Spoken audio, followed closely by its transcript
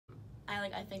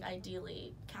I think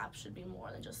ideally CAP should be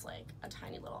more than just like a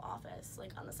tiny little office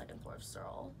like on the second floor of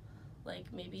Searle. Like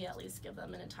maybe at least give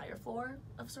them an entire floor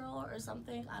of Searle or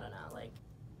something. I don't know. Like,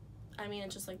 I mean,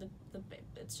 it's just like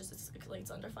it's like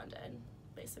it's underfunded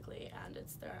basically, and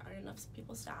there aren't enough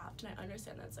people staffed. And I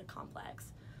understand that it's like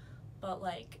complex, but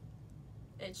like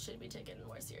it should be taken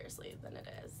more seriously than it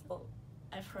is. Well,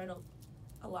 I've heard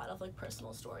a lot of like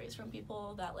personal stories from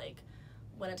people that like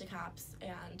went into CAPS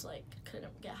and like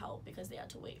couldn't get help because they had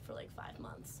to wait for like 5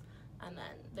 months, and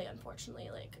then they unfortunately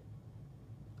like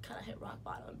kind of hit rock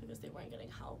bottom because they weren't getting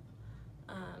help.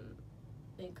 I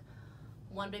think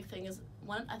one big thing is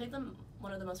one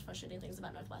of the most frustrating things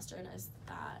about Northwestern is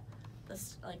that the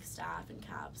like staff and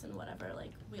CAPS and whatever,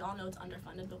 like we all know it's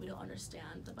underfunded, but we don't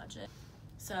understand the budget.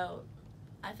 So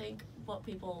I think what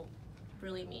people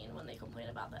really mean when they complain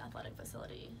about the athletic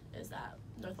facility is that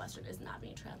Northwestern is not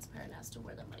being transparent as to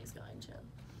where the money's going to.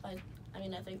 I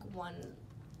mean, I think one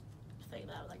thing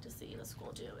that I would like to see the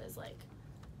school do is like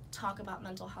talk about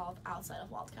mental health outside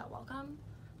of Wildcat Welcome,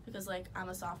 because like I'm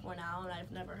a sophomore now and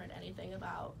I've never heard anything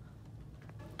about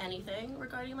anything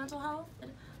regarding mental health.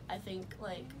 I think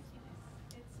like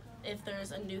if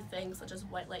there's a new thing such as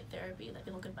white light therapy that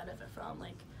people could benefit from,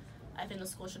 like I think the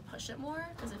school should push it more,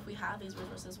 because if we have these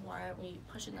resources, why aren't we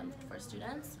pushing them for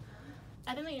students?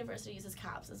 I think the university uses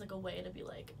CAPS as like a way to be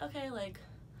like, okay, like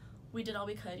we did all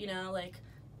we could, you know, like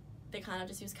they kind of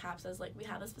just use CAPS as like we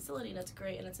have this facility and it's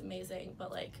great and it's amazing,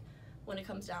 but like when it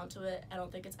comes down to it, I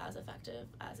don't think it's as effective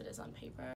as it is on paper.